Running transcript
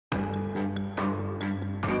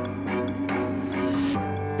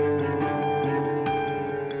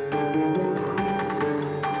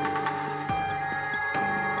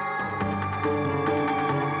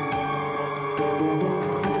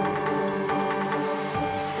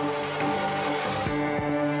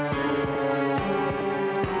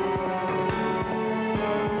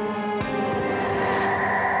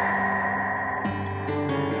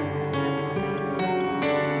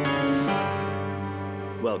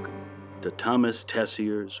to Thomas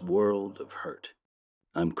Tessier's World of Hurt.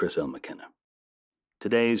 I'm Chris L. McKenna.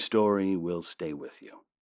 Today's story will stay with you.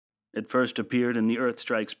 It first appeared in The Earth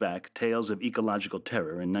Strikes Back, Tales of Ecological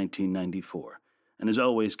Terror in 1994, and is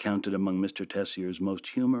always counted among Mr. Tessier's most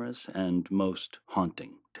humorous and most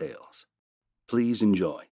haunting tales. Please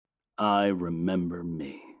enjoy I Remember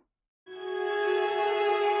Me.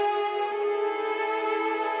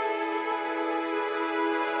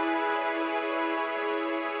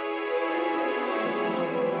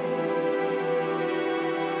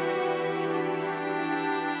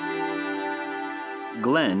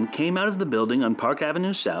 Glenn came out of the building on Park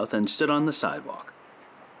Avenue South and stood on the sidewalk.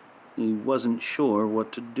 He wasn't sure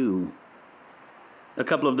what to do. A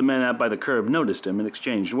couple of the men out by the curb noticed him and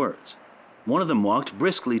exchanged words. One of them walked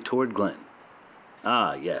briskly toward Glenn.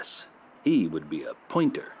 Ah, yes, he would be a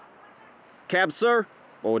pointer. Cab, sir?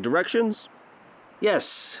 Or directions?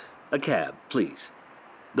 Yes, a cab, please.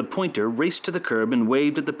 The pointer raced to the curb and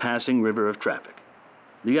waved at the passing river of traffic.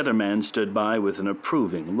 The other man stood by with an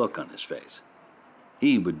approving look on his face.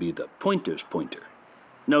 He would be the pointer's pointer.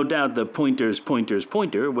 No doubt the pointer's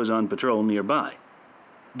pointer was on patrol nearby.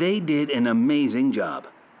 They did an amazing job,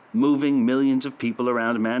 moving millions of people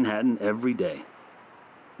around Manhattan every day.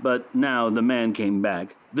 But now the man came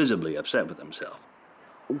back, visibly upset with himself.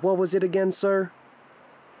 What was it again, sir?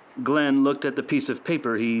 Glenn looked at the piece of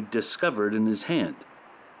paper he discovered in his hand.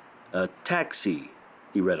 A taxi,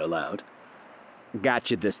 he read aloud.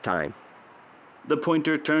 Gotcha this time. The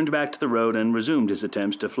pointer turned back to the road and resumed his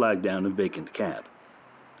attempts to flag down a vacant cab.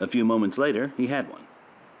 A few moments later, he had one.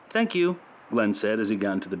 Thank you, Glenn said as he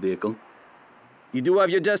got into the vehicle. You do have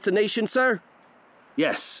your destination, sir?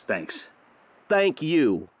 Yes, thanks. Thank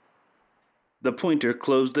you. The pointer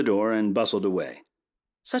closed the door and bustled away.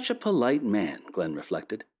 Such a polite man, Glenn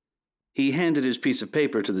reflected. He handed his piece of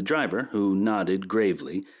paper to the driver, who nodded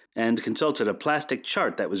gravely, and consulted a plastic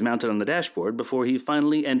chart that was mounted on the dashboard before he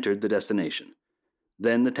finally entered the destination.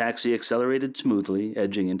 Then the taxi accelerated smoothly,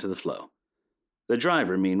 edging into the flow. The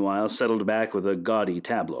driver, meanwhile, settled back with a gaudy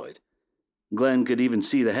tabloid. Glenn could even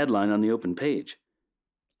see the headline on the open page.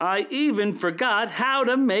 I even forgot how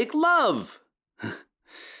to make love!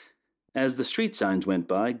 As the street signs went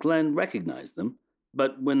by, Glenn recognized them,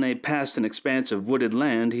 but when they passed an expanse of wooded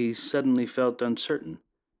land, he suddenly felt uncertain.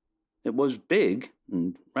 It was big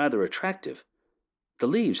and rather attractive. The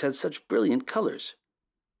leaves had such brilliant colors.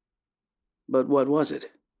 But what was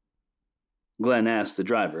it? Glenn asked the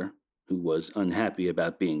driver, who was unhappy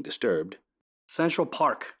about being disturbed. Central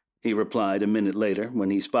Park, he replied a minute later when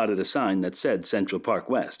he spotted a sign that said Central Park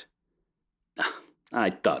West. I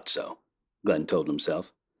thought so, Glenn told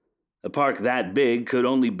himself. A park that big could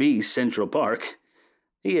only be Central Park.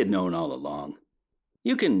 He had known all along.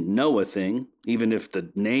 You can know a thing, even if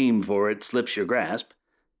the name for it slips your grasp.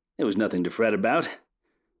 It was nothing to fret about.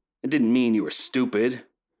 It didn't mean you were stupid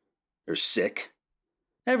or sick.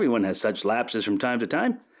 Everyone has such lapses from time to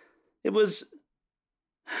time. It was...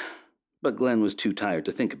 But Glenn was too tired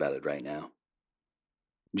to think about it right now.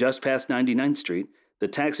 Just past 99th Street, the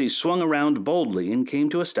taxi swung around boldly and came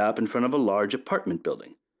to a stop in front of a large apartment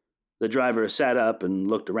building. The driver sat up and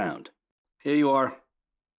looked around. Here you are.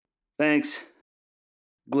 Thanks.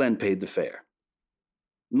 Glenn paid the fare.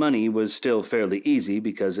 Money was still fairly easy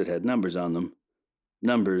because it had numbers on them.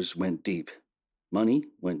 Numbers went deep. Money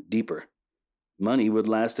went deeper. Money would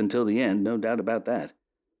last until the end, no doubt about that.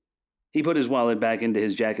 He put his wallet back into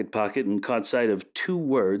his jacket pocket and caught sight of 2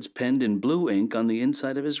 words penned in blue ink on the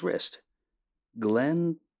inside of his wrist.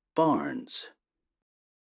 Glenn Barnes.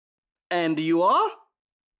 And you are?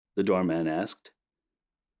 The doorman asked.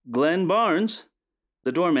 Glenn Barnes.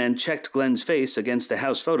 The doorman checked Glenn's face against the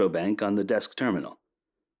house photo bank on the desk terminal.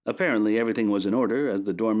 Apparently everything was in order, as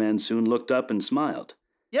the doorman soon looked up and smiled.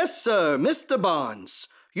 Yes, sir, Mr. Barnes.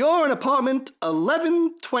 You're in apartment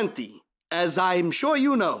 1120, as I'm sure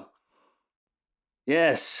you know.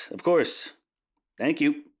 Yes, of course. Thank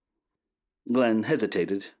you. Glenn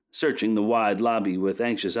hesitated, searching the wide lobby with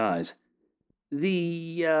anxious eyes.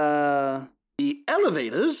 The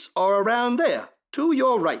elevators are around there, to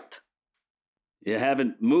your right. You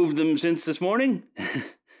haven't moved them since this morning?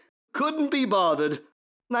 Couldn't be bothered.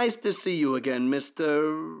 Nice to see you again,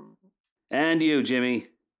 Mr... And you, Jimmy.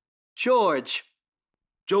 George.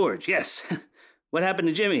 George, yes. What happened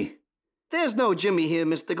to Jimmy? There's no Jimmy here,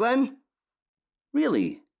 Mr. Glenn.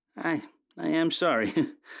 Really? I am sorry.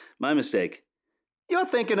 My mistake. You're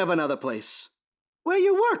thinking of another place. Where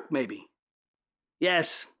you work, maybe.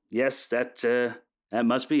 Yes, that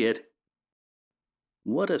must be it.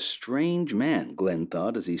 What a strange man, Glenn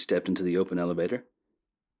thought as he stepped into the open elevator.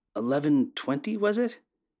 11:20, was it?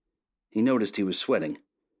 He noticed he was sweating.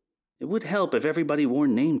 It would help if everybody wore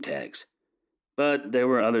name tags. But there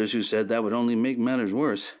were others who said that would only make matters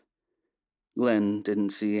worse. Glenn didn't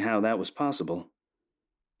see how that was possible.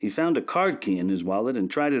 He found a card key in his wallet and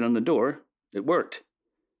tried it on the door. It worked.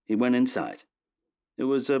 He went inside. It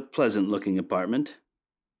was a pleasant-looking apartment.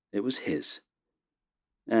 It was his.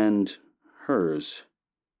 And hers.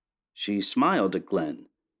 She smiled at Glenn,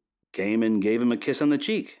 came and gave him a kiss on the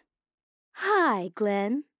cheek. Hi,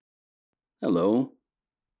 Glenn. Hello.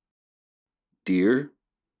 Dear.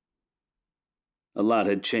 A lot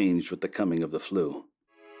had changed with the coming of the flu.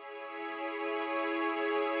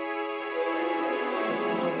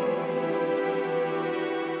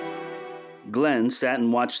 Glenn sat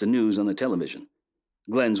and watched the news on the television.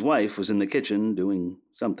 Glenn's wife was in the kitchen doing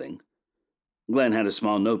something. Glenn had a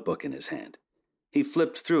small notebook in his hand. He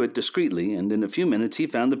flipped through it discreetly, and in a few minutes he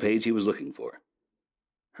found the page he was looking for.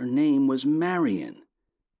 Her name was Marion.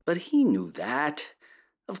 But he knew that.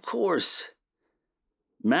 Of course.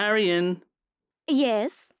 Marion.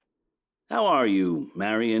 Yes? How are you,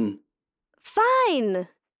 Marion? Fine,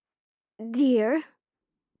 dear.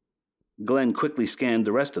 Glenn quickly scanned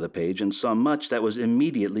the rest of the page and saw much that was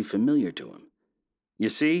immediately familiar to him. You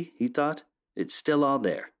see, he thought, it's still all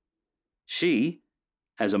there. She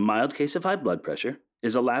has a mild case of high blood pressure,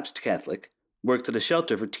 is a lapsed Catholic, works at a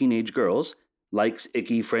shelter for teenage girls, likes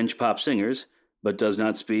icky French pop singers, but does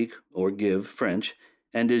not speak or give French,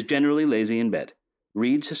 and is generally lazy in bed.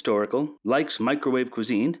 Reads historical, likes microwave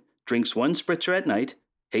cuisine, drinks 1 spritzer at night,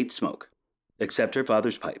 hates smoke. Except her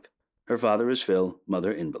father's pipe. Her father is Phil,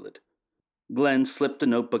 mother invalid. Glenn slipped the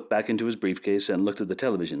notebook back into his briefcase and looked at the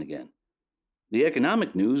television again. The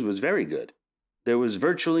economic news was very good. There was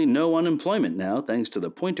virtually no unemployment now, thanks to the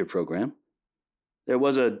Pointer program. There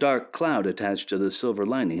was a dark cloud attached to the silver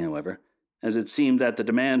lining, however, as it seemed that the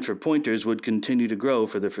demand for pointers would continue to grow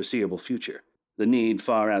for the foreseeable future, the need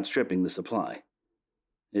far outstripping the supply.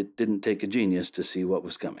 It didn't take a genius to see what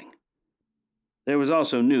was coming. There was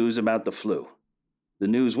also news about the flu. The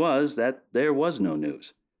news was that there was no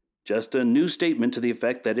news. Just a new statement to the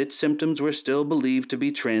effect that its symptoms were still believed to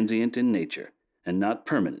be transient in nature, and not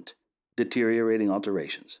permanent, deteriorating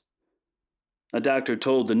alterations. A doctor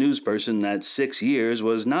told the newsperson that 6 years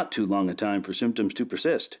was not too long a time for symptoms to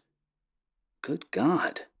persist. Good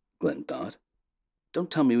God, Glenn thought. Don't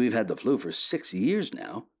tell me we've had the flu for 6 years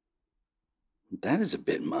now. That is a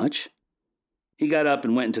bit much. He got up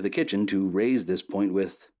and went into the kitchen to raise this point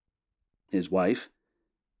with his wife.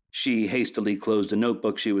 She hastily closed a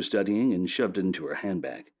notebook she was studying and shoved it into her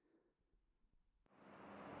handbag.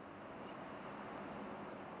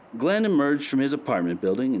 Glenn emerged from his apartment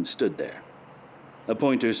building and stood there. A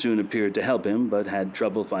pointer soon appeared to help him, but had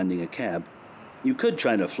trouble finding a cab. You could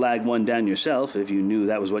try to flag one down yourself if you knew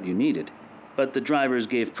that was what you needed, but the drivers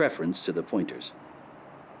gave preference to the pointers.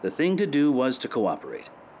 The thing to do was to cooperate.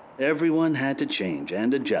 Everyone had to change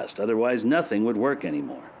and adjust, otherwise nothing would work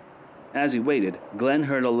anymore. As he waited, Glenn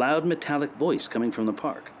heard a loud metallic voice coming from the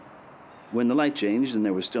park. When the light changed and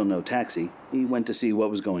there was still no taxi, he went to see what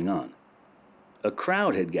was going on. A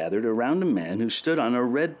crowd had gathered around a man who stood on a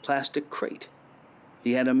red plastic crate.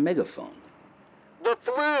 He had a megaphone. The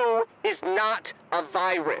flu is not a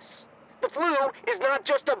virus. The flu is not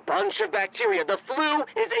just a bunch of bacteria. The flu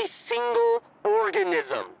is a single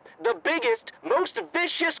organism. The biggest, most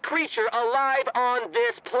vicious creature alive on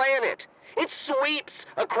this planet. It sweeps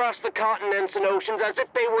across the continents and oceans as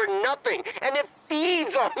if they were nothing, and it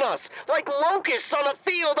feeds on us like locusts on a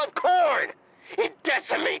field of corn. It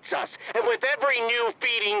decimates us, and with every new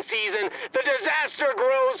feeding season, the disaster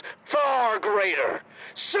grows far greater.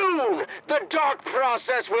 Soon, the dark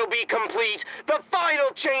process will be complete, the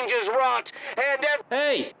final changes wrought, and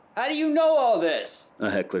Hey, how do you know all this? A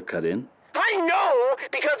heckler cut in. I know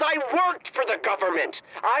because I worked for the government.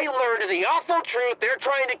 I learned the awful truth they're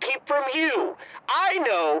trying to keep from you. I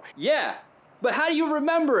know. Yeah, but how do you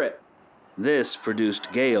remember it? This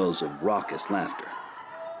produced gales of raucous laughter.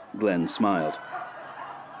 Glenn smiled.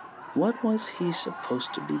 What was he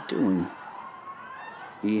supposed to be doing?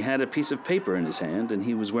 He had a piece of paper in his hand, and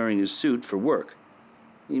he was wearing his suit for work.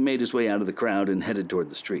 He made his way out of the crowd and headed toward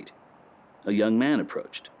the street. A young man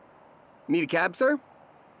approached. Need a cab, sir?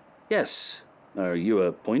 Yes. Are you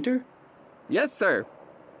a pointer? Yes, sir.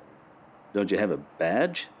 Don't you have a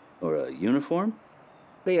badge or a uniform?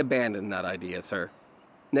 They abandoned that idea, sir.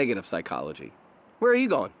 Negative psychology. Where are you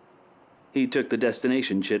going? He took the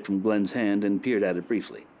destination chit from Glenn's hand and peered at it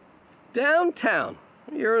briefly. Downtown.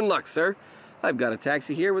 You're in luck, sir. I've got a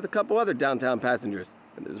taxi here with a couple other downtown passengers,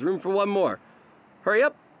 and there's room for one more. Hurry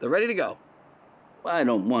up, they're ready to go. I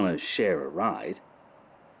don't want to share a ride.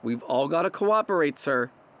 We've all got to cooperate, sir.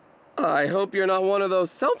 I hope you're not one of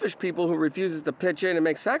those selfish people who refuses to pitch in and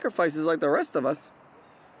make sacrifices like the rest of us.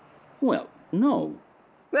 Well, no.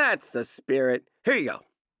 That's the spirit. Here you go.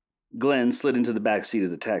 Glenn slid into the back seat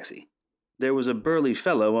of the taxi. There was a burly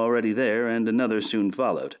fellow already there, and another soon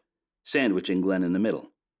followed, sandwiching Glenn in the middle.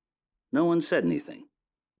 No one said anything.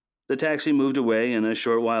 The taxi moved away, and a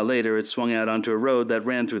short while later it swung out onto a road that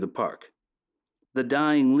ran through the park. The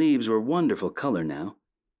dying leaves were wonderful color now.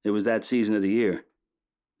 It was that season of the year.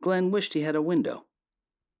 Glenn wished he had a window.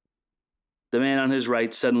 The man on his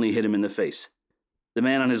right suddenly hit him in the face. The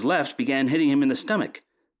man on his left began hitting him in the stomach.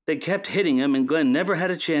 They kept hitting him, and Glenn never had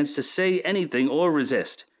a chance to say anything or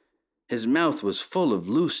resist. His mouth was full of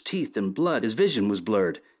loose teeth and blood. His vision was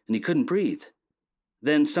blurred, and he couldn't breathe.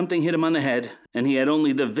 Then something hit him on the head, and he had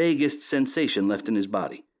only the vaguest sensation left in his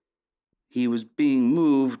body. He was being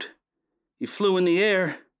moved. He flew in the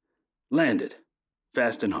air, landed,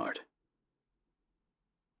 fast and hard.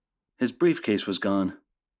 His briefcase was gone.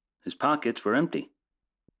 His pockets were empty.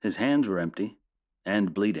 His hands were empty,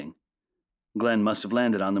 and bleeding. Glenn must have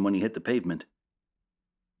landed on them when he hit the pavement.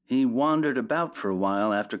 He wandered about for a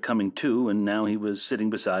while after coming to, and now he was sitting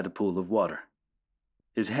beside a pool of water.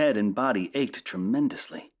 His head and body ached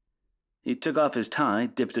tremendously. He took off his tie,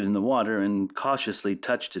 dipped it in the water, and cautiously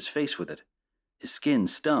touched his face with it. His skin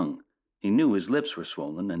stung. He knew his lips were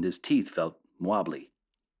swollen, and his teeth felt wobbly.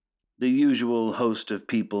 The usual host of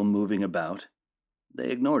people moving about. They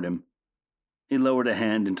ignored him. He lowered a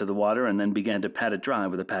hand into the water and then began to pat it dry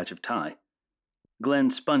with a patch of tie.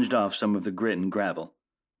 Glenn sponged off some of the grit and gravel.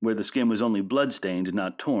 Where the skin was only blood-stained and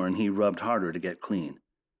not torn, he rubbed harder to get clean.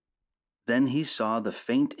 Then he saw the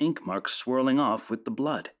faint ink marks swirling off with the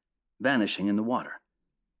blood, vanishing in the water,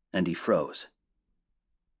 and he froze.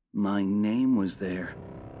 My name was there,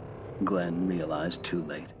 Glenn realized too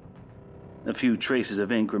late. A few traces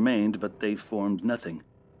of ink remained, but they formed nothing.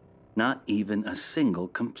 Not even a single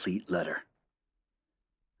complete letter.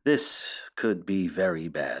 This could be very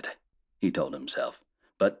bad, he told himself,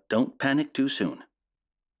 but don't panic too soon.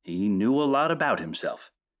 He knew a lot about himself.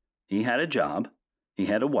 He had a job, he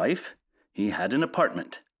had a wife, he had an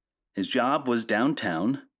apartment. His job was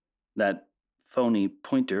downtown. That phony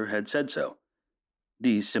pointer had said so.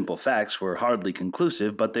 These simple facts were hardly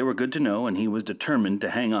conclusive, but they were good to know, and he was determined to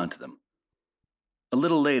hang on to them. A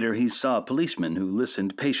little later, he saw a policeman who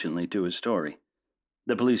listened patiently to his story.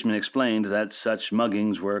 The policeman explained that such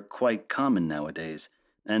muggings were quite common nowadays,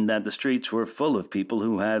 and that the streets were full of people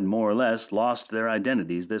who had more or less lost their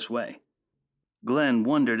identities this way. Glenn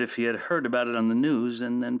wondered if he had heard about it on the news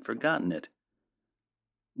and then forgotten it.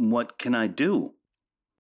 What can I do?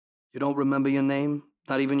 You don't remember your name?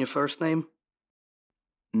 Not even your first name?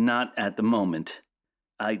 Not at the moment.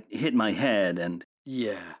 I hit my head and...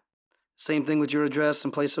 Yeah. Same thing with your address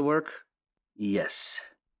and place of work? Yes.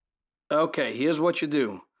 Okay, here's what you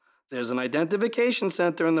do. There's an identification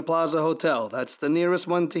center in the Plaza Hotel. That's the nearest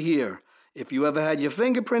one to here. If you ever had your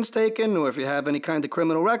fingerprints taken, or if you have any kind of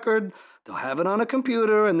criminal record, they'll have it on a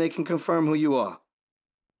computer and they can confirm who you are.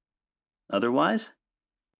 Otherwise?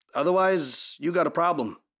 Otherwise, you got a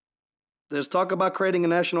problem. There's talk about creating a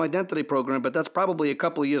national identity program, but that's probably a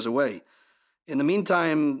couple of years away. In the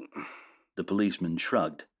meantime... The policeman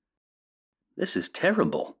shrugged. This is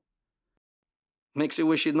terrible. Makes you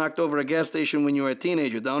wish you'd knocked over a gas station when you were a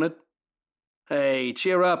teenager, don't it? Hey,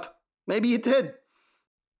 cheer up. Maybe you did.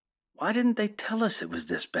 Why didn't they tell us it was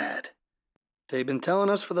this bad? They've been telling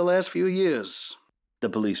us for the last few years, the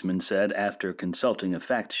policeman said after consulting a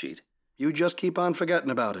fact sheet. You just keep on forgetting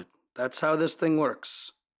about it. That's how this thing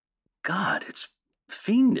works. God, it's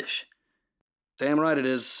fiendish. Damn right it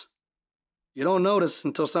is. You don't notice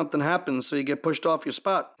until something happens, so you get pushed off your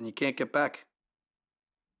spot and you can't get back.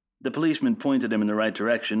 The policeman pointed him in the right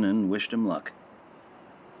direction and wished him luck.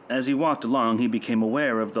 As he walked along, he became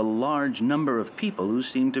aware of the large number of people who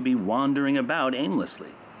seemed to be wandering about aimlessly.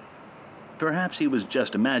 Perhaps he was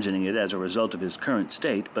just imagining it as a result of his current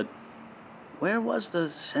state, but where was the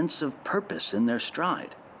sense of purpose in their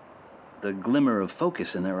stride? The glimmer of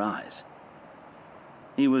focus in their eyes?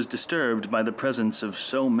 He was disturbed by the presence of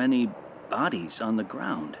so many bodies on the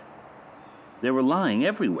ground. They were lying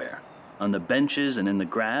everywhere, on the benches and in the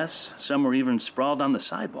grass. Some were even sprawled on the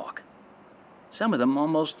sidewalk. Some of them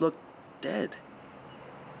almost looked dead.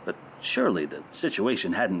 But surely the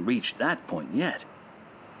situation hadn't reached that point yet.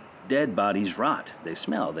 Dead bodies rot, they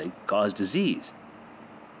smell, they cause disease.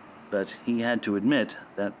 But he had to admit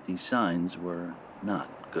that the signs were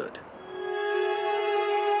not good.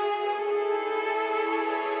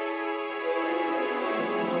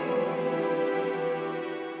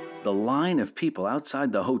 The line of people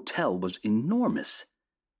outside the hotel was enormous.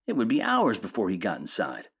 It would be hours before he got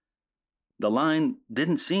inside. The line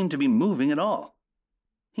didn't seem to be moving at all.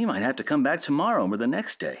 He might have to come back tomorrow or the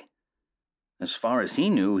next day. As far as he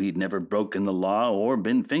knew, he'd never broken the law or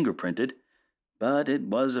been fingerprinted, but it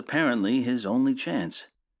was apparently his only chance.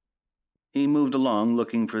 He moved along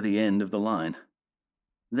looking for the end of the line.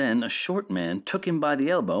 Then a short man took him by the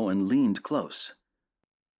elbow and leaned close.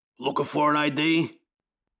 Looking for an ID?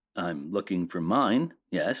 I'm looking for mine,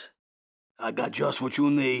 yes. I got just what you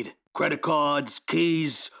need. Credit cards,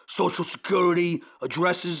 keys, social security,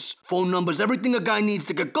 addresses, phone numbers, everything a guy needs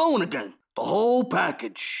to get going again. The whole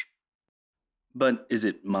package. But is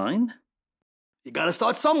it mine? You gotta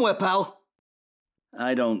start somewhere, pal.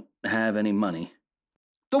 I don't have any money.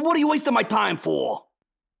 Then what are you wasting my time for?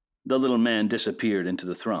 The little man disappeared into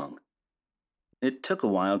the throng. It took a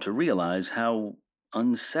while to realize how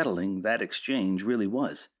unsettling that exchange really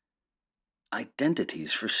was.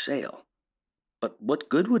 Identities for sale. But what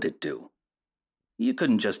good would it do? You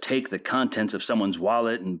couldn't just take the contents of someone's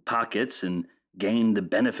wallet and pockets and gain the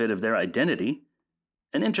benefit of their identity.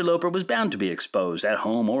 An interloper was bound to be exposed at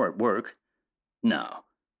home or at work. No,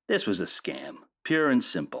 this was a scam, pure and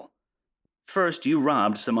simple. First, you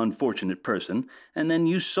robbed some unfortunate person, and then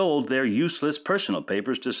you sold their useless personal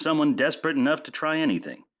papers to someone desperate enough to try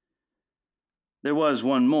anything. There was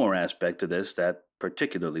one more aspect to this that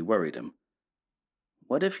particularly worried him.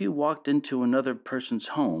 What if you walked into another person's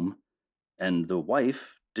home and the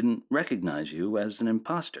wife didn't recognize you as an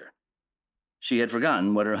imposter? She had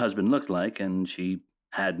forgotten what her husband looked like, and she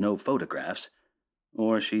had no photographs,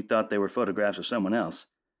 or she thought they were photographs of someone else.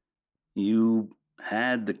 You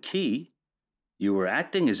had the key. You were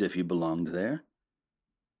acting as if you belonged there.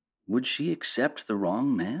 Would she accept the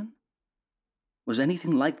wrong man? Was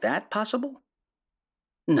anything like that possible?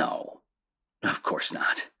 No, of course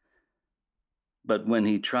not. But when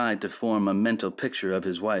he tried to form a mental picture of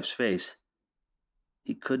his wife's face,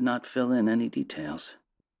 he could not fill in any details.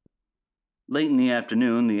 Late in the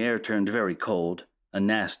afternoon, the air turned very cold. A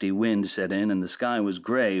nasty wind set in, and the sky was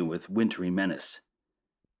gray with wintry menace.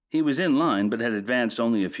 He was in line, but had advanced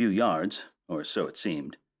only a few yards, or so it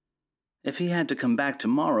seemed. If he had to come back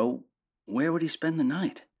tomorrow, where would he spend the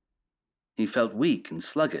night? He felt weak and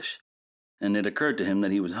sluggish, and it occurred to him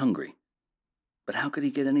that he was hungry. But how could he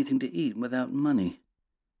get anything to eat without money?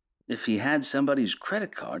 If he had somebody's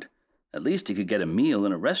credit card, at least he could get a meal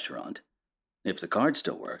in a restaurant, if the card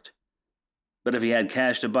still worked. But if he had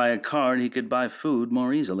cash to buy a card, he could buy food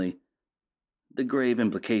more easily. The grave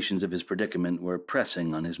implications of his predicament were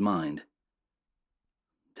pressing on his mind.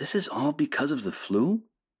 "This is all because of the flu?"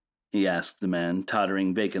 he asked the man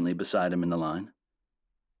tottering vacantly beside him in the line.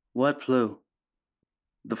 "What flu?"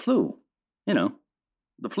 "The flu. You know,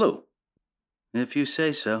 the flu." "If you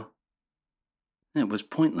say so." It was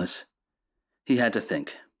pointless. He had to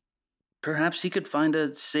think. Perhaps he could find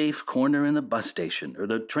a safe corner in the bus station or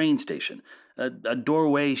the train station, a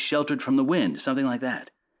doorway sheltered from the wind, something like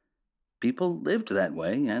that. People lived that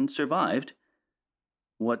way and survived.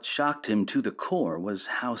 What shocked him to the core was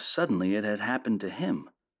how suddenly it had happened to him.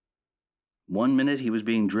 One minute he was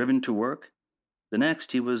being driven to work, the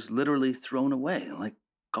next he was literally thrown away like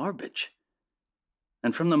garbage.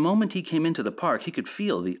 And from the moment he came into the park, he could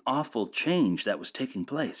feel the awful change that was taking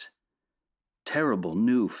place. Terrible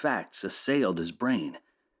new facts assailed his brain.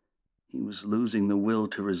 He was losing the will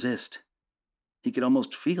to resist. He could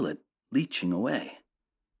almost feel it leaching away.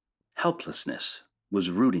 Helplessness was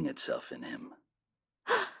rooting itself in him.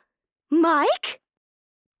 Mike?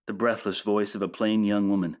 The breathless voice of a plain young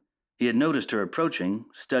woman. He had noticed her approaching,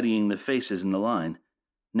 studying the faces in the line.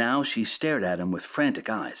 Now she stared at him with frantic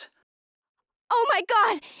eyes. Oh my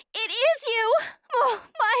God! It is you! Oh,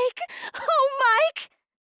 Mike! Oh, Mike!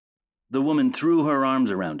 The woman threw her arms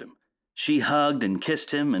around him. She hugged and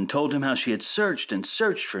kissed him and told him how she had searched and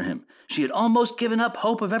searched for him. She had almost given up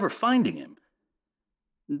hope of ever finding him.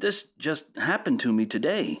 "This just happened to me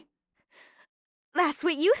today." That's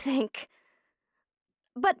what you think.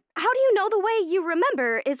 But how do you know the way you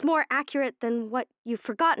remember is more accurate than what you've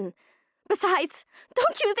forgotten? Besides,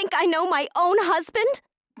 don't you think I know my own husband?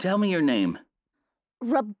 "Tell me your name."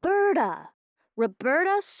 Roberta.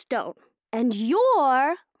 Roberta Stone. And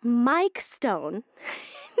you're Mike Stone.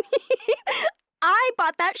 I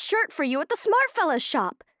bought that shirt for you at the Smart Fellas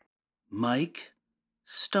shop. Mike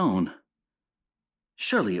Stone.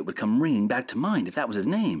 Surely it would come ringing back to mind if that was his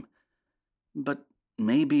name. But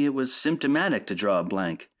maybe it was symptomatic to draw a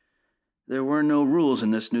blank. There were no rules in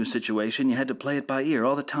this new situation. You had to play it by ear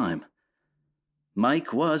all the time.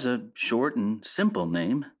 Mike was a short and simple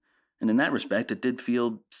name, and in that respect it did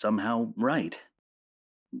feel somehow right.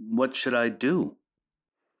 What should I do?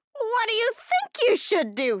 What do you think you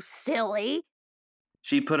should do, silly?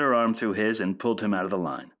 She put her arm through his and pulled him out of the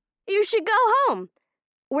line. You should go home,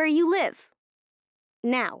 where you live.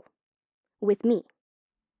 Now, with me.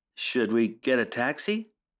 Should we get a taxi?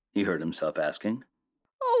 He heard himself asking.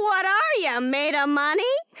 What are you, made of money?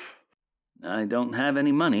 I don't have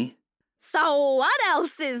any money. So what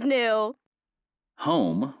else is new?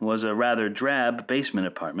 Home was a rather drab basement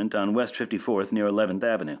apartment on West 54th near 11th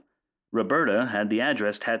Avenue. Roberta had the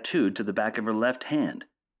address tattooed to the back of her left hand.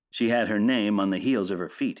 She had her name on the heels of her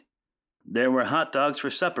feet. There were hot dogs for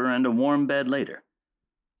supper and a warm bed later.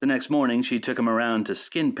 The next morning she took him around to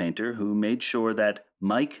Skin Painter, who made sure that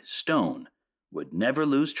Mike Stone would never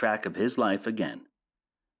lose track of his life again.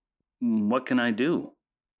 What can I do?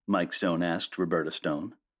 Mike Stone asked Roberta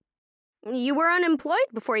Stone. You were unemployed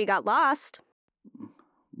before you got lost.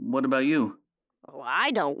 What about you? Oh,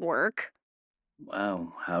 I don't work.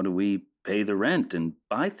 Wow, how do we pay the rent and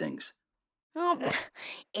buy things? Oh,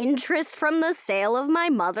 interest from the sale of my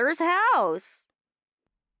mother's house.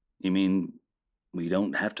 You mean we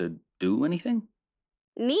don't have to do anything?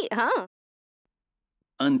 Neat, huh?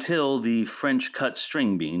 Until the French-cut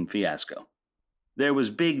string bean fiasco. There was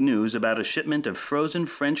big news about a shipment of frozen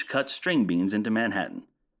French-cut string beans into Manhattan.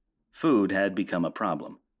 Food had become a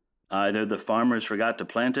problem. Either the farmers forgot to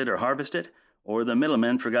plant it or harvest it, or the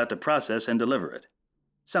middlemen forgot to process and deliver it.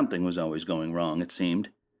 Something was always going wrong, it seemed.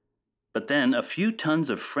 But then a few tons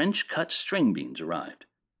of French-cut string beans arrived.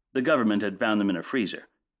 The government had found them in a freezer.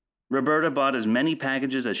 Roberta bought as many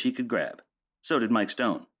packages as she could grab. So did Mike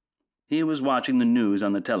Stone. He was watching the news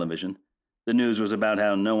on the television. The news was about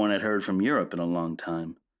how no one had heard from Europe in a long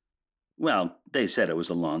time. Well, they said it was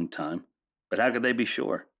a long time, but how could they be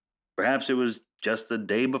sure? Perhaps it was just the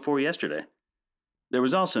day before yesterday. There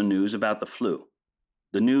was also news about the flu.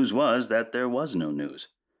 The news was that there was no news,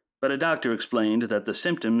 but a doctor explained that the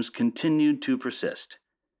symptoms continued to persist.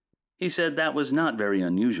 He said that was not very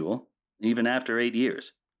unusual, even after 8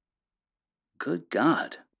 years. Good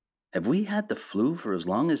God, have we had the flu for as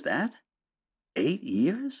long as that? 8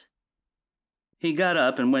 years? He got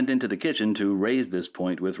up and went into the kitchen to raise this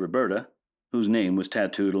point with Roberta, whose name was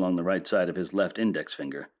tattooed along the right side of his left index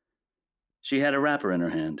finger. She had a wrapper in her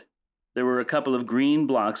hand. There were a couple of green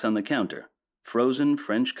blocks on the counter, frozen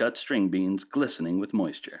French-cut string beans glistening with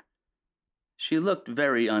moisture. She looked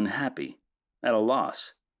very unhappy, at a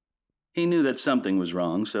loss. He knew that something was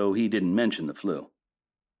wrong, so he didn't mention the flu.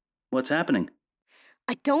 What's happening?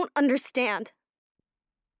 I don't understand.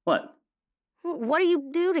 What? What do you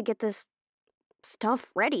do to get this stuff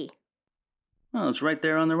ready? Well, it's right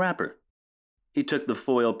there on the wrapper. He took the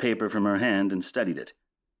foil paper from her hand and studied it.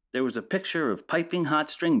 There was a picture of piping hot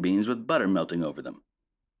string beans with butter melting over them.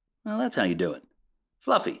 Well, that's how you do it.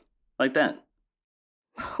 Fluffy, like that.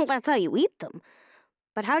 Well, that's how you eat them.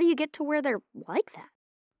 But how do you get to where they're like that?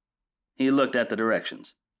 He looked at the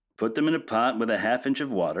directions. Put them in a pot with a half-inch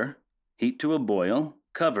of water, heat to a boil,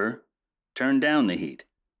 cover, turn down the heat,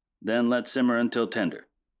 then let simmer until tender.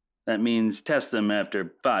 That means test them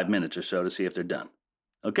after 5 minutes or so to see if they're done.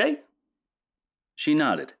 Okay? She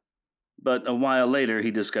nodded. But a while later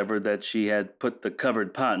he discovered that she had put the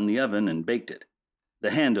covered pot in the oven and baked it.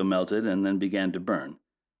 The handle melted and then began to burn.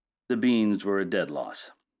 The beans were a dead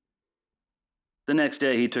loss. The next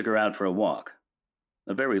day he took her out for a walk.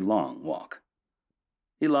 A very long walk.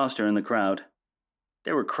 He lost her in the crowd.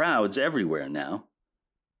 There were crowds everywhere now.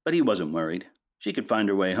 But he wasn't worried. She could find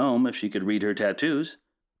her way home if she could read her tattoos,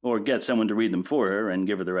 or get someone to read them for her and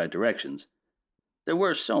give her the right directions. There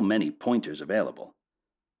were so many pointers available.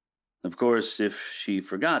 Of course, if she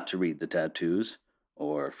forgot to read the tattoos,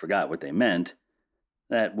 or forgot what they meant,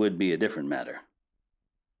 that would be a different matter.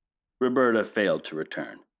 Roberta failed to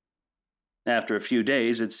return. After a few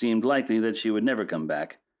days, it seemed likely that she would never come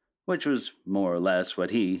back, which was more or less what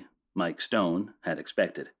he, Mike Stone, had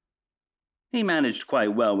expected. He managed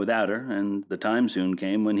quite well without her, and the time soon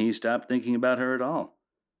came when he stopped thinking about her at all.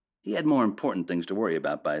 He had more important things to worry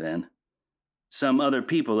about by then. Some other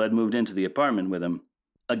people had moved into the apartment with him,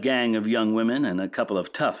 a gang of young women and a couple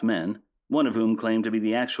of tough men, one of whom claimed to be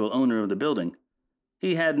the actual owner of the building.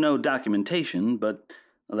 He had no documentation, but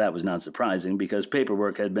that was not surprising because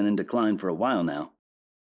paperwork had been in decline for a while now.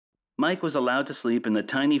 Mike was allowed to sleep in the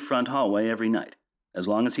tiny front hallway every night, as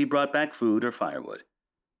long as he brought back food or firewood.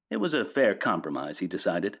 It was a fair compromise, he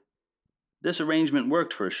decided. This arrangement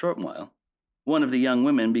worked for a short while. One of the young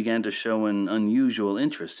women began to show an unusual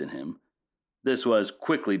interest in him. This was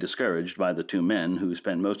quickly discouraged by the two men, who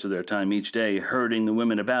spent most of their time each day herding the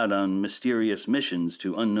women about on mysterious missions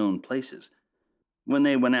to unknown places. When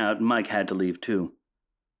they went out, Mike had to leave too.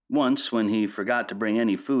 Once, when he forgot to bring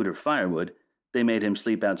any food or firewood, they made him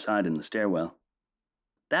sleep outside in the stairwell.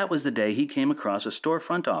 That was the day he came across a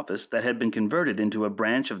storefront office that had been converted into a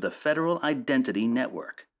branch of the Federal Identity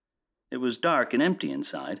Network. It was dark and empty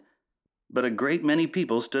inside, but a great many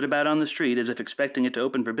people stood about on the street as if expecting it to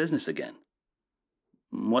open for business again.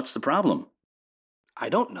 What's the problem? I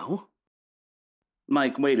don't know.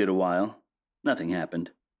 Mike waited a while. Nothing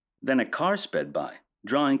happened. Then a car sped by,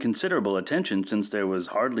 drawing considerable attention since there was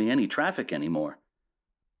hardly any traffic anymore.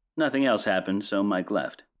 Nothing else happened, so Mike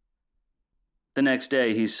left. The next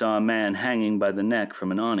day he saw a man hanging by the neck from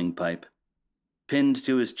an awning pipe. Pinned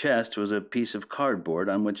to his chest was a piece of cardboard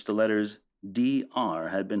on which the letters DR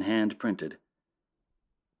had been hand-printed.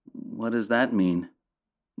 "What does that mean?"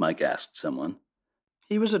 Mike asked someone.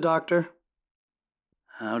 He was a doctor.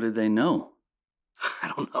 How did they know?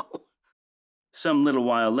 I don't know. Some little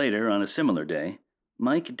while later, on a similar day,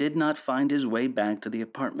 Mike did not find his way back to the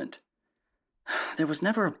apartment. There was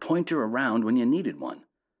never a pointer around when you needed one.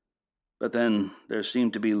 But then there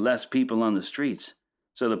seemed to be less people on the streets,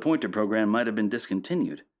 so the pointer program might have been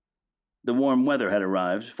discontinued. The warm weather had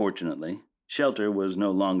arrived, fortunately. Shelter was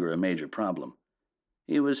no longer a major problem.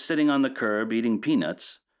 He was sitting on the curb eating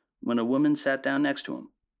peanuts when a woman sat down next to him.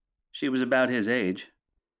 She was about his age.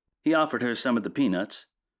 He offered her some of the peanuts.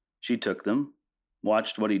 She took them,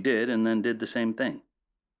 watched what he did, and then did the same thing.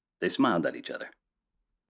 They smiled at each other.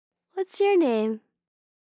 What's your name?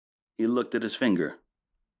 He looked at his finger.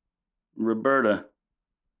 Roberta.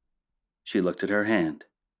 She looked at her hand.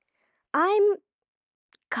 I'm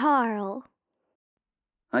Carl.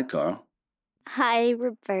 Hi, Carl. Hi,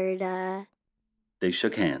 Roberta. They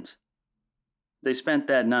shook hands. They spent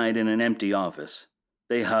that night in an empty office.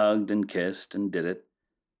 They hugged and kissed and did it,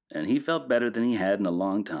 and he felt better than he had in a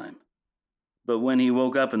long time. But when he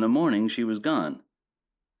woke up in the morning, she was gone,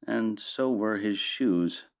 and so were his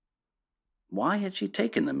shoes. Why had she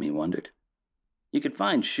taken them, he wondered. You could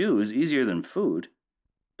find shoes easier than food.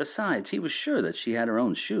 Besides, he was sure that she had her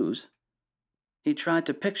own shoes. He tried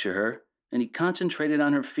to picture her, and he concentrated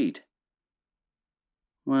on her feet.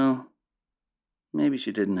 Well, maybe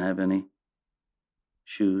she didn't have any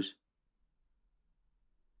shoes.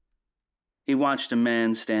 He watched a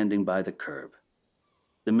man standing by the curb.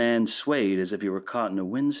 The man swayed as if he were caught in a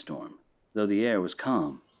windstorm, though the air was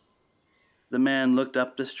calm. The man looked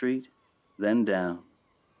up the street, then down,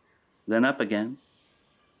 then up again,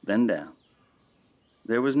 then down.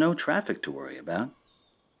 There was no traffic to worry about,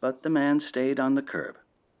 but the man stayed on the curb.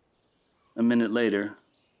 A minute later,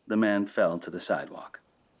 the man fell to the sidewalk.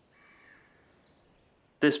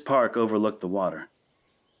 This park overlooked the water.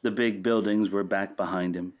 The big buildings were back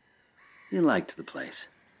behind him. He liked the place.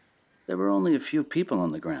 There were only a few people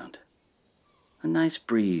on the ground. A nice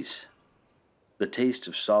breeze, the taste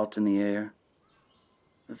of salt in the air,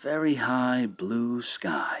 a very high blue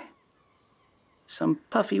sky, some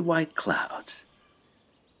puffy white clouds,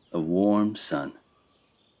 a warm sun.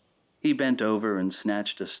 He bent over and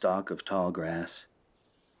snatched a stalk of tall grass.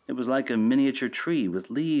 It was like a miniature tree with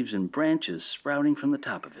leaves and branches sprouting from the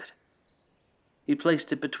top of it. He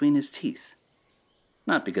placed it between his teeth,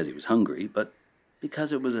 not because he was hungry, but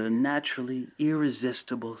because it was a naturally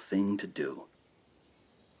irresistible thing to do.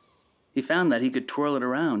 He found that he could twirl it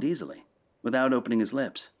around easily, without opening his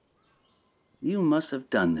lips. You must have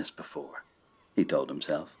done this before, he told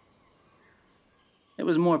himself. It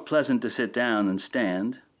was more pleasant to sit down than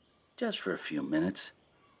stand, just for a few minutes.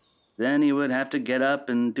 Then he would have to get up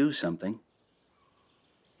and do something.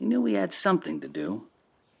 He knew he had something to do,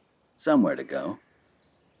 somewhere to go.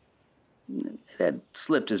 It had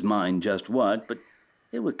slipped his mind just what, but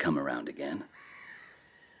it would come around again.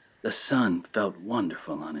 The sun felt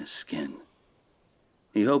wonderful on his skin.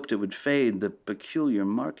 He hoped it would fade the peculiar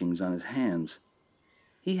markings on his hands.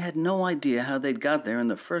 He had no idea how they'd got there in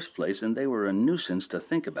the first place, and they were a nuisance to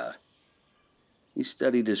think about. He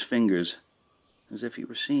studied his fingers, as if he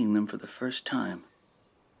were seeing them for the first time.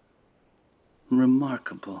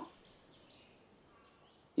 Remarkable.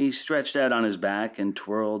 He stretched out on his back and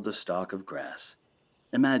twirled the stalk of grass,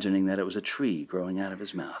 imagining that it was a tree growing out of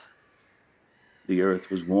his mouth. The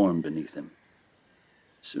earth was warm beneath him.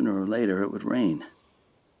 Sooner or later it would rain.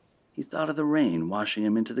 He thought of the rain washing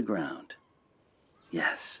him into the ground.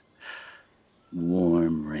 Yes,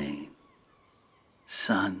 warm rain.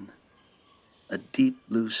 Sun. A deep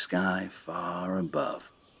blue sky far above,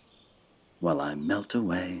 while I melt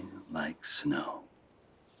away like snow.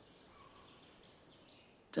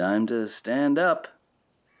 Time to stand up,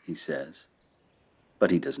 he says,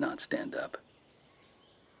 but he does not stand up.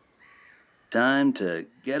 Time to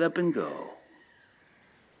get up and go.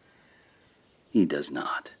 He does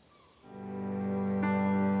not.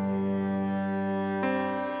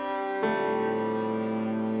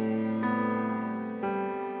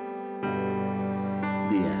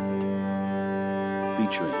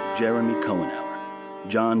 featuring Jeremy Cohenauer,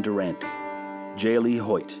 John Durante, Jaylee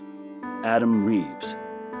Hoyt, Adam Reeves,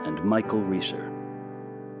 and Michael Reeser.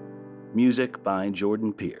 Music by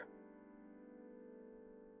Jordan Peer.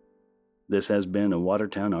 This has been a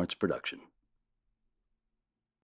Watertown Arts production.